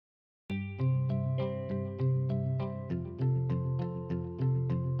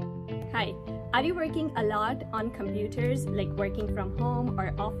Hi, are you working a lot on computers, like working from home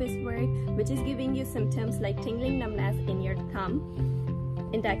or office work, which is giving you symptoms like tingling numbness in your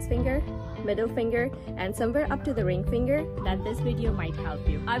thumb, index finger, middle finger, and somewhere up to the ring finger? Then this video might help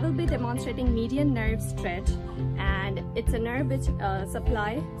you. I will be demonstrating median nerve stretch, and it's a nerve which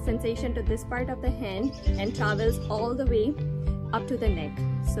supplies sensation to this part of the hand and travels all the way up to the neck.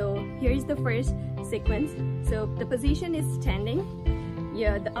 So here's the first sequence. So the position is standing.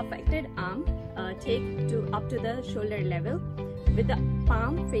 The affected arm take up to the shoulder level with the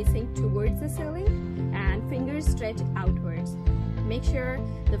palm facing towards the ceiling and fingers stretch outwards. Make sure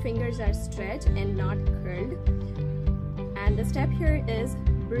the fingers are stretched and not curled. And the step here is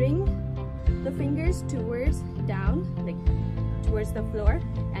bring the fingers towards down, like towards the floor,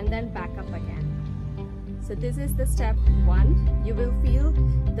 and then back up again. So this is the step 1. You will feel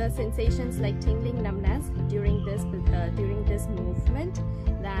the sensations like tingling numbness during this movement.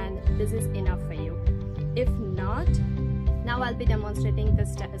 Then this is enough for you. If not, now I'll be demonstrating the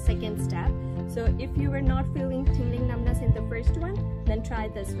second step. So if you were not feeling tingling numbness in the first one, then try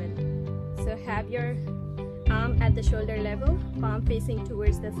this one. So have your arm at the shoulder level, palm facing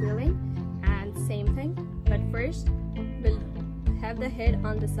towards the ceiling, and same thing. But first, we'll have the head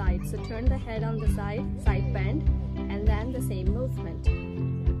on the side. So turn the head on the side bend, and then the same movement.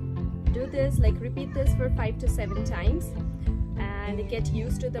 Do this, like repeat this for 5 to 7 times and get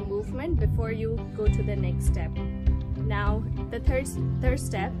used to the movement before you go to the next step. Now the third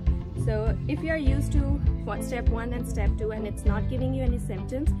step. So if you are used to step 1 and step 2 and it's not giving you any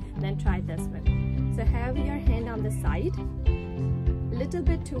symptoms, then try this one. So have your hand on the side, a little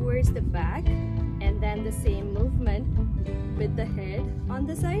bit towards the back, and then the same movement with the head on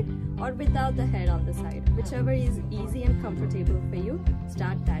the side or without the head on the side, whichever is easy and comfortable for you.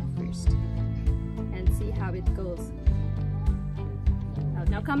 Start that first and see how it goes.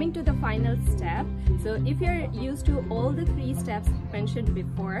 Now coming to the final step. So if you're used to all the 3 steps mentioned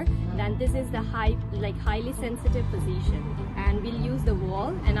before, then this is the highly sensitive position, and we'll use the wall,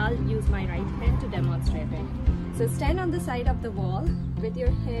 and I'll use my right hand to demonstrate it. So stand on the side of the wall with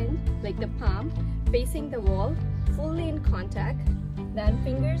your hand, like the palm, facing the wall, fully in contact, then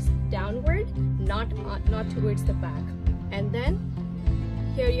fingers downward, not towards the back. And then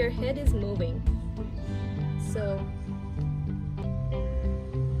here your head is moving. So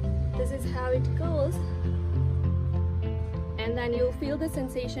this is how it goes, and then you'll feel the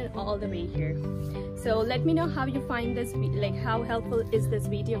sensation all the way here. So let me know how you find this, how helpful is this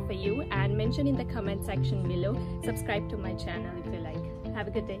video for you, and mention in the comment section below. Subscribe to my channel if you like. Have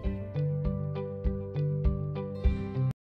a good day.